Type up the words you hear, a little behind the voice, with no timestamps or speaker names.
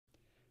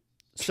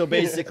So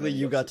basically, And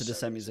you got got to to the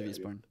the semis of semis,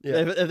 Eastbourne. Yeah.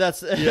 If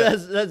that's, Yeah.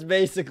 that's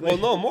basically. Well,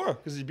 no more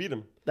because you beat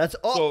him. That's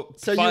all.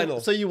 So,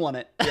 final. So you won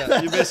it.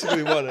 Yeah, you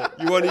basically won it.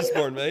 You won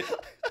Eastbourne, mate.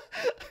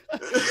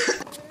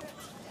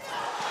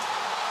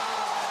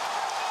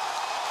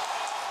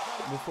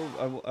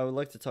 Before I would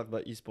like to talk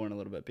about Eastbourne a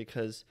little bit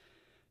because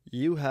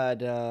you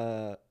had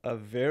a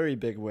very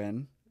big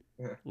win.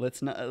 Yeah.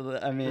 Let's not.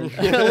 I mean, Look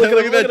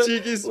at that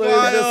cheeky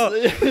smile.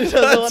 He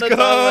doesn't want to talk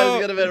about it.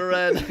 He's gonna be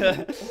red.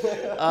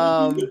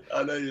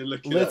 I know you're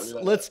looking at me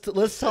like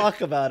let's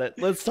talk about it.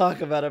 Let's talk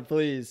about it,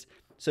 please.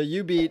 So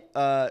you beat.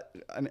 I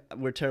mean,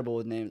 we're terrible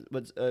with names,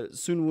 but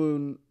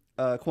Sunwoon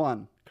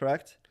Kwan,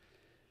 correct?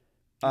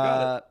 You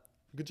got it.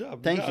 Good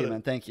job. Thank you,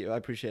 man. Thank you. I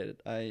appreciate it.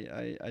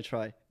 I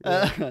try.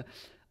 Yeah.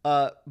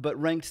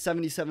 But ranked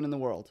 77 in the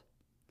world.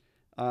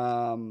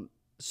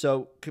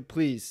 So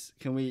please,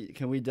 can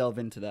we delve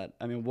into that?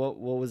 I mean, what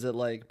was it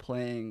like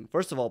playing?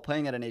 First of all,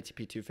 playing at an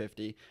ATP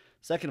 250.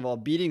 Second of all,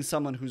 beating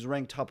someone who's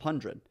ranked top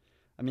 100.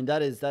 I mean,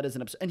 that is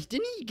an absurd. And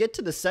didn't he get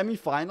to the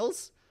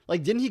semifinals?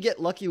 Like, didn't he get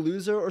lucky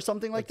loser or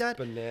something like that?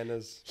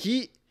 Bananas.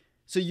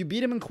 So you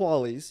beat him in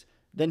qualies,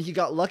 then he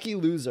got lucky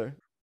loser.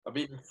 I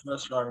beat him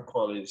first round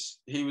qualies.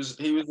 He was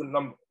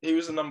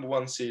the number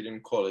one seed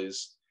in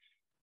qualies.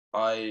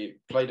 I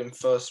played him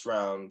first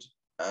round,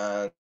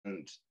 and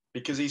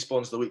because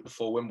Eastbourne's the week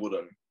before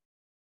Wimbledon,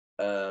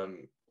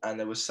 and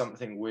there was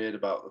something weird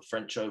about the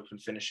French Open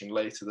finishing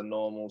later than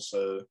normal.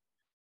 So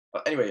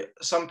anyway,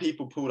 some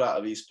people pulled out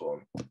of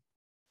Eastbourne.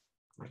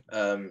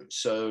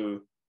 So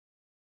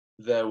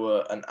there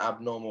were an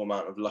abnormal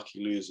amount of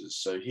lucky losers.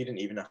 So he didn't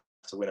even have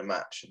to win a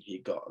match, and he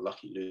got a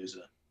lucky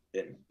loser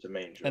in the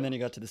main draw. And then he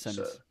got to the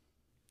semis.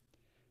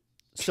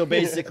 So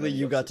basically,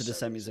 you got to the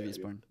semis of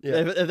Eastbourne. Yeah.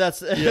 If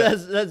that's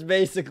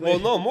basically. Well,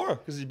 no more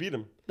because you beat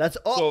him. That's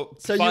all.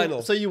 So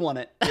final. So you won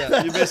it.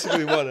 Yeah, you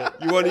basically won it.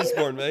 You won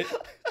Eastbourne, mate.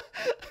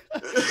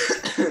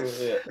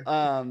 Yeah.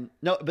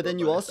 No, but then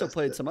you also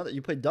played some other.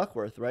 You played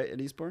Duckworth, right, at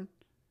Eastbourne?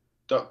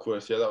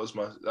 Duckworth, yeah, that was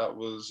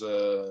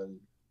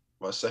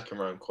my second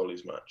round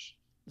qualies match.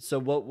 So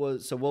what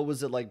was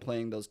it like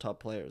playing those top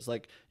players?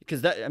 Like,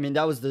 because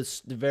that was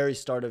the very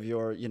start of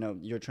your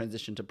your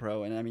transition to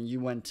pro, and I mean you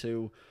went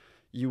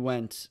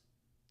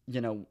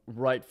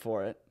right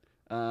for it.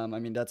 I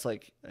mean that's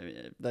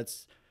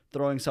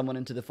throwing someone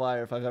into the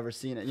fire if I've ever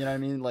seen it. You know what I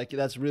mean? Like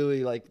that's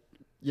really like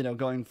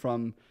going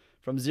from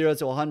 0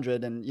 to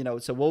 100,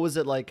 and so what was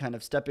it like kind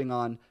of stepping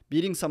on,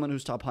 beating someone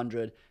who's top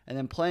 100, and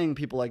then playing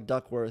people like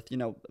Duckworth,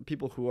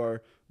 people who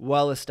are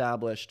well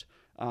established,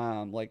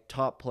 like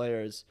top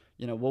players.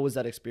 What was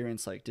that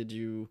experience like?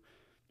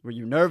 Were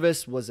you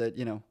nervous? Was it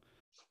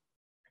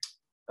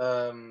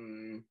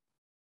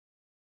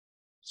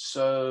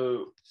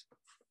So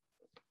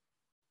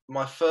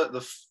I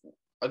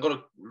got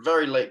a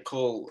very late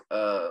call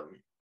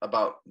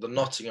about the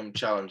Nottingham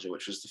Challenger,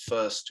 which was the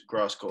first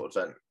grass court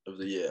event of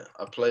the year.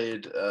 I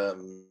played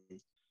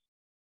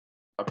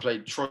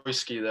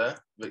Troisky there,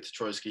 Victor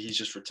Troisky. He's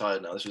just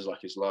retired now. This was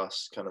like his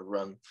last kind of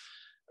run.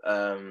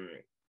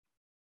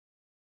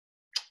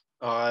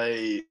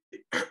 I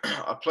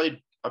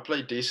played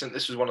decent.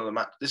 This was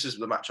This is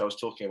the match I was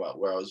talking about,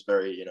 where I was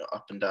very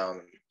up and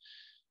down,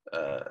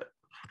 and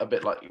a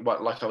bit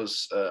like I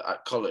was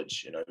at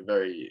college,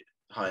 very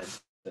high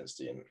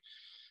intensity, and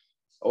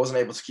I wasn't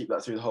able to keep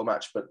that through the whole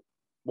match. But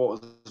what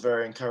was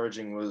very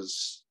encouraging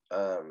was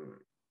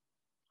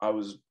I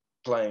was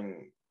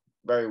playing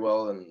very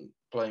well and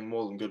playing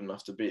more than good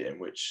enough to beat him,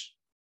 which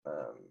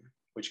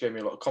gave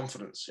me a lot of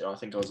confidence. I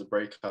think I was a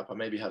breakup. I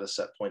maybe had a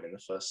set point in the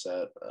first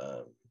set.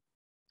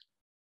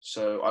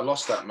 So I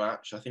lost that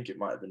match. I think it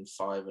might have been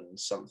 5 and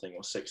something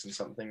or 6 and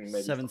something.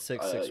 Maybe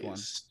 7-6,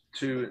 6-1.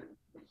 2.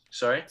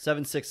 Sorry.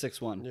 7-6,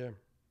 6-1. Yeah.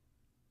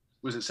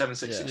 Was it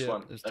 7-6, Yeah.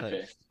 6-1? It was tight.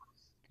 Okay.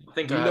 I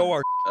think We know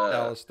our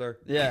Alastair.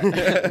 Yeah,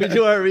 we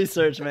do our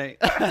research, mate.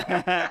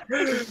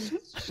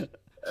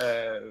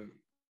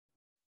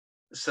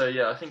 So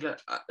yeah, I think.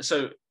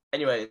 So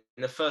anyway,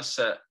 in the first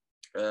set,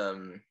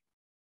 I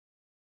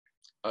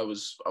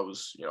was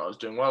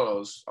doing well. I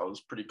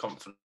was pretty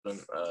confident.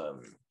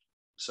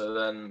 So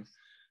then,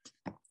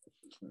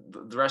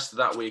 the rest of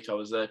that week, I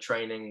was there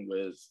training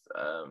with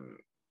I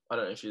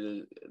don't know if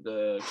you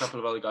the couple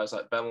of other guys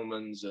like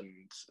Bemelmans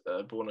and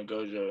Borna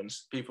Gojo and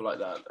people like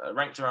that,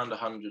 ranked around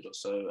 100 or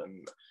so,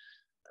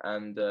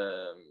 and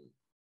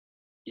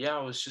yeah,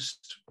 I was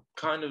just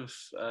kind of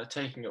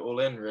taking it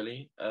all in,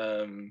 really,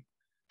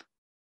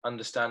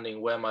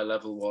 understanding where my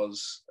level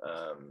was,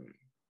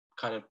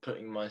 kind of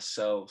putting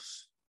myself,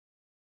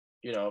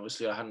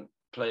 obviously I hadn't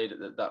played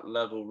at that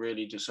level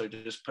really, just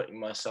putting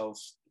myself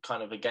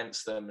kind of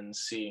against them and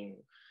seeing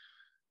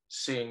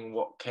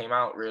what came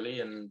out,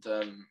 really. And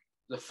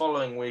the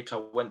following week I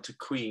went to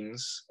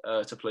Queen's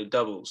to play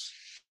doubles.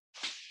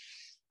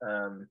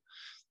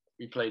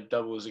 We played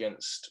doubles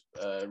against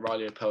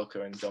Riley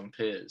Opelka and John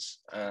Peers,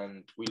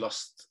 and we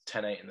lost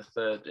 10-8 in the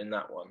third in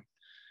that one.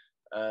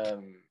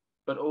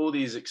 But all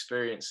these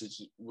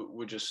experiences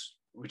were just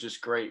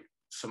great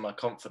for my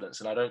confidence,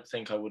 and I don't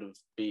think I would have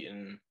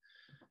beaten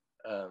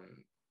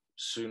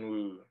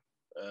Sunwoo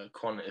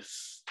Kwon if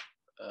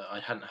I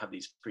hadn't had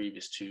these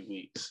previous 2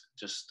 weeks.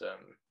 Just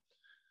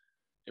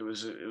it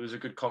was a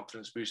good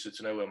confidence booster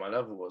to know where my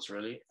level was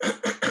really.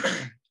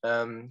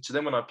 So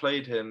then when I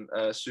played him,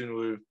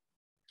 Sunwoo,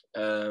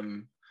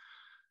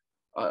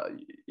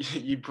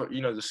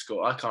 you know the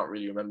score. I can't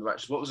really remember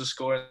matches. What was the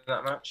score in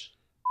that match?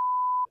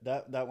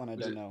 That one I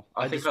don't know.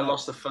 I think I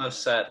lost the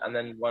first set and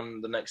then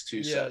won the next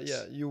 2 sets.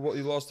 Yeah. You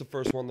lost the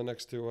first one, the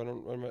next 2. I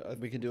don't remember.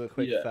 We can do a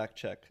quick fact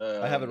check.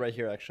 I have it right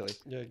here actually.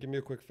 Yeah, give me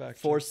a quick fact.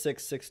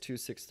 4-6, 6-2,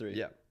 6-3.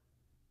 Yeah.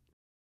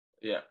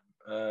 Yeah.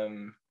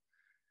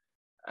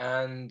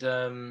 And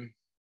in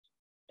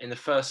the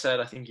first set,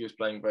 I think he was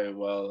playing very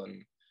well,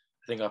 and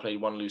I think I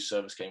played one loose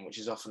service game, which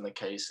is often the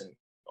case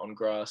on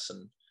grass.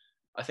 And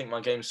I think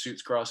my game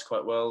suits grass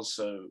quite well,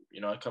 so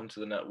I come to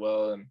the net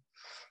well,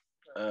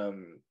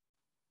 and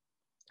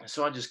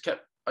so I just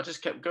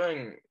kept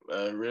going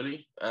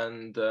really,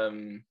 and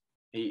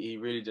he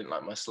really didn't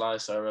like my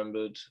slice. I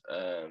remembered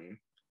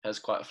has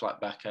quite a flat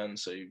backhand,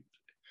 so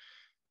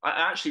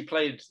I actually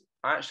played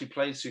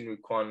Sunwoo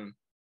Kwon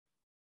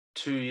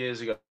 2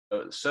 years ago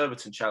at the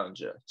Surbiton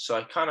Challenger, so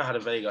I kind of had a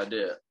vague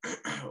idea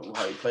of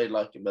how he played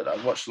like him. But I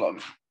watched a lot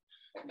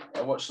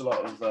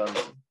of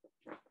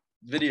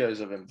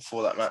videos of him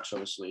before that match,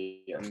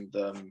 obviously, and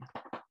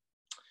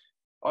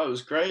it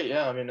was great.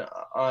 Yeah, I mean,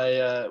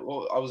 I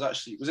was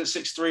it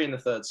 6-3 in the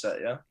third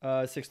set? Yeah.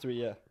 6-3.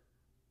 Yeah.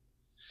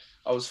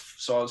 I was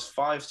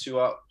 5-2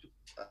 up,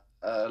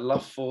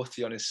 love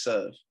 40 on his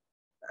serve,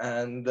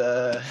 and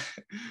I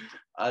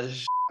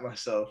just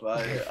myself.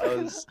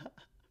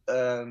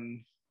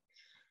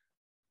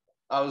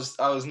 I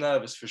was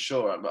nervous for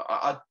sure, but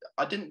I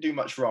didn't do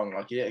much wrong.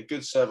 Like, he hit a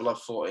good serve,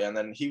 love 40, and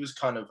then he was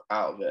kind of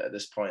out of it at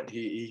this point.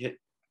 He hit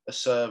a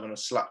serve and a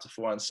slap to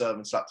forehand, serve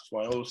and slap to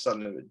forehand. All of a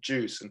sudden it was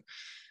juice, and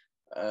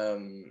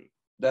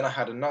then I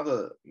had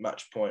another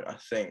match point, I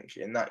think,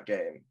 in that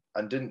game,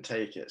 and didn't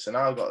take it. So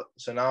now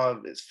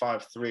it's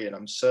 5-3, and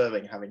I'm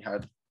serving, having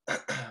had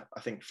I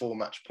think 4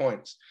 match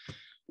points,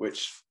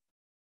 which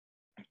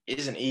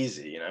isn't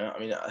easy. I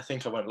mean, I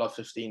think I went love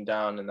 15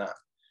 down in that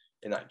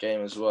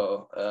game as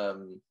well.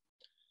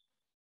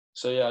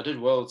 So yeah, I did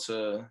well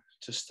to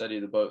steady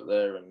the boat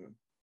there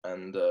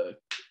and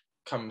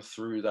come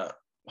through that,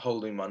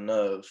 holding my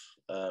nerve.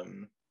 But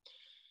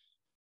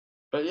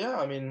yeah,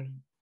 I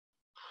mean,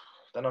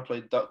 then I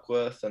played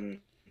Duckworth,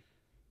 and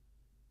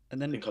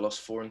then I think I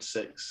lost 4 and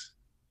 6.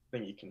 I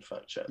think you can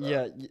fact check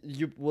that.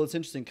 Yeah, well, it's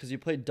interesting because you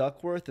played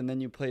Duckworth and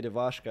then you played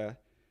Ivashka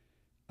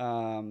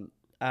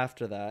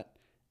after that.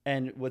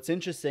 And what's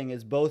interesting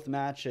is both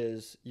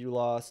matches you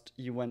lost.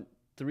 You went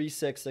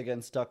 3-6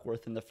 against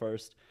Duckworth in the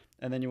first,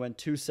 and then you went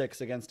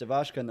 2-6 against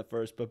Ivashka in the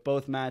first. But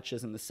both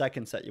matches in the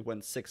second set you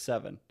went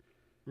 6-7.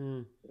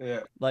 Yeah.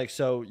 Like,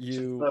 so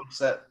you first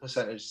set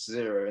percentage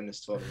 0 in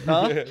this tournament.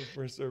 Huh?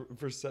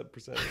 First set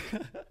percentage.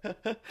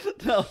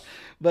 No,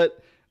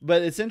 but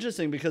it's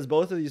interesting because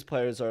both of these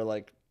players are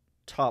like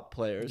top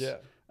players. Yeah.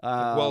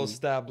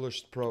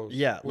 Well-established pros.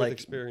 Yeah, with like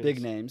experience.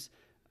 big names.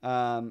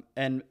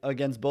 And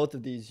against both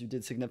of these, you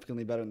did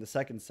significantly better in the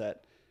second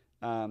set.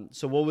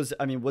 So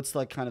what's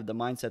like kind of the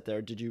mindset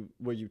there?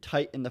 Were you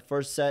tight in the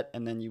first set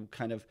and then you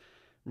kind of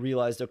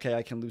realized, okay,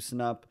 I can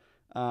loosen up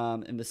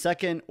in the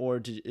second,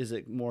 or is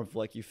it more of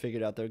like you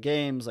figured out their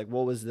games? Like,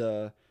 what was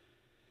the,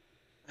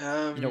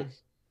 I'm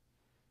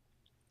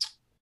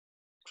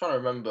trying to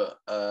remember.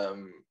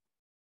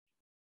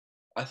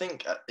 I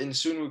think in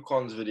Sunwoo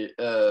Kwon's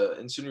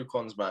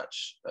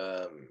match,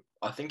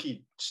 I think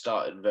he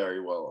started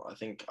very well. I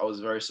think I was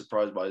very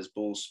surprised by his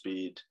ball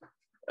speed.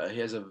 He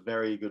has a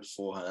very good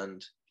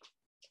forehand,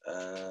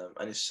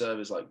 and his serve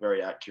is like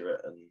very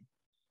accurate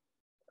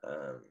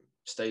and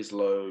stays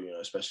low,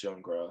 especially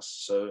on grass.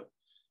 So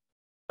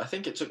I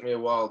think it took me a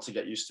while to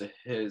get used to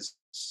his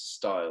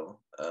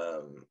style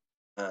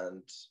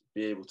and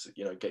be able to,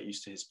 get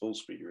used to his ball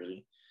speed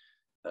really.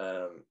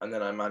 And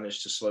then I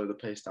managed to slow the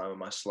pace down on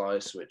my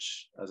slice,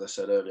 which, as I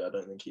said earlier, I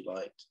don't think he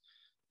liked.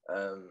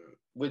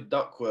 With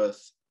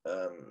Duckworth,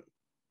 I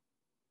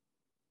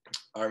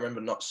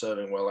remember not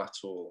serving well at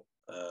all.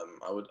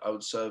 I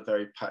would serve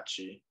very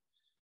patchy.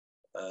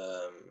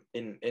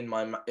 In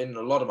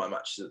a lot of my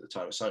matches at the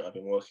time, it's something I've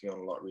been working on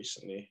a lot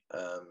recently.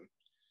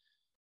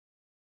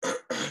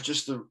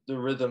 Just the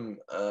rhythm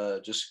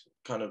just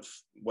kind of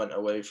went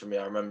away from me.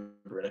 I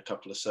remember in a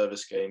couple of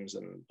service games,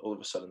 and all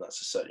of a sudden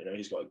that's a set.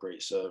 He's got a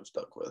great serve,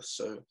 Duckworth.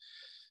 So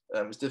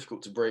it's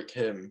difficult to break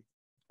him.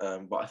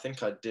 But I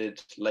think I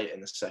did late in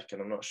the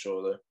second. I'm not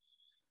sure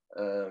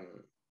though.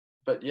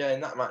 But yeah,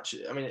 in that match,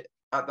 I mean,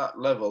 at that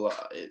level,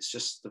 it's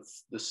just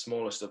the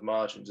smallest of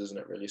margins, isn't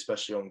it? Really,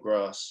 especially on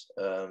grass.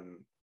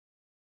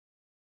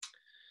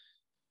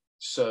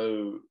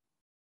 So.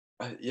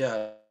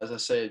 Yeah, as I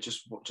say,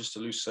 just a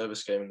loose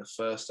service game in the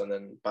first, and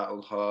then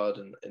battled hard,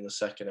 and in the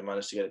second, I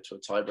managed to get it to a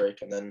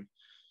tiebreak, and then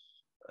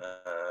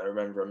I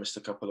remember I missed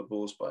a couple of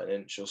balls by an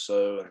inch or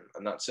so,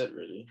 and that's it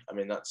really. I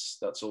mean, that's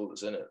all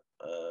that's in it,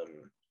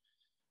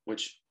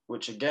 which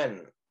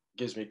again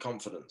gives me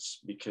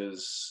confidence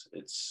because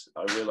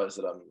I realize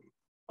that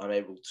I'm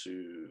able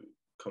to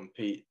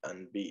compete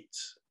and beat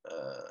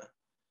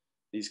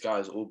these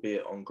guys,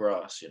 albeit on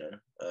grass.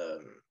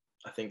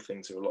 I think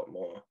things are a lot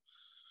more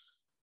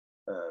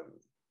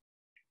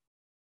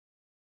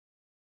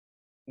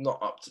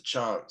not up to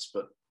chance,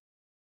 but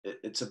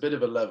it's a bit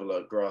of a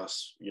leveler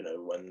grass,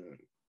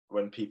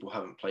 when people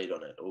haven't played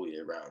on it all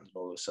year round, and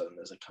all of a sudden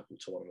there's a couple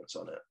of tournaments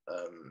on it.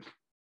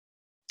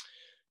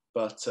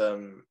 But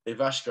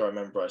Ivashka, I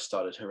remember I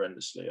started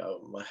horrendously.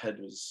 My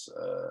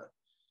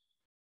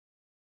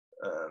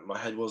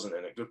head wasn't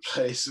in a good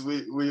place.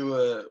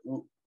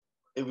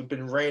 It had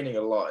been raining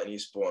a lot in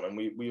Eastbourne, and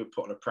we were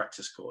put on a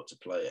practice court to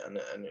play,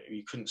 and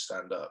you couldn't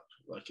stand up.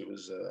 Like it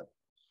was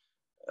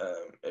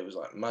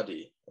like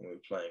muddy, and we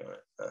were playing on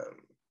it.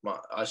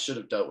 I should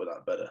have dealt with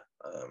that better.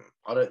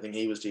 I don't think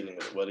he was dealing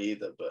with it well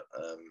either, but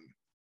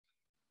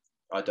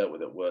I dealt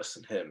with it worse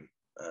than him.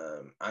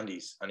 And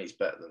he's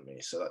better than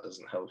me, so that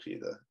doesn't help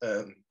either.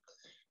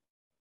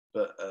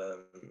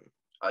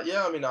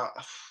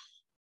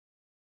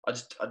 I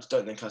just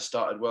don't think I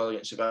started well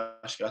against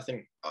Ivashka. I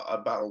think I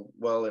battled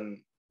well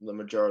in the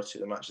majority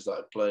of the matches that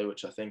I play,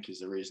 which I think is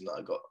the reason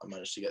that I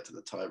managed to get to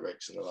the tie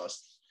breaks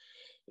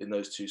in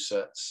those 2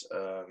 sets.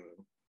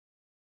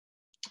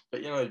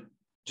 But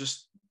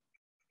just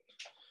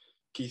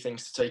key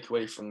things to take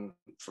away from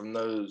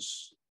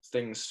those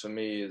things for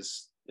me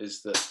is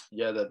that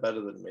they're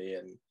better than me,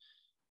 and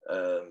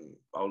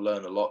I'll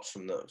learn a lot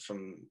from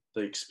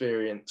the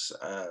experience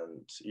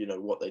and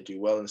what they do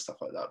well and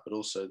stuff like that. But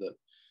also that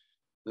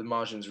the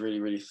margin's really,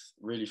 really,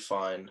 really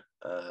fine,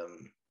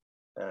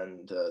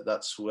 and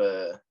that's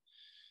where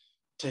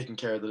taking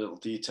care of the little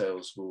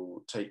details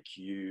will take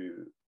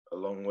you a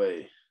long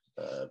way,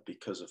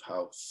 because of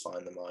how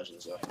fine the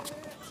margins are.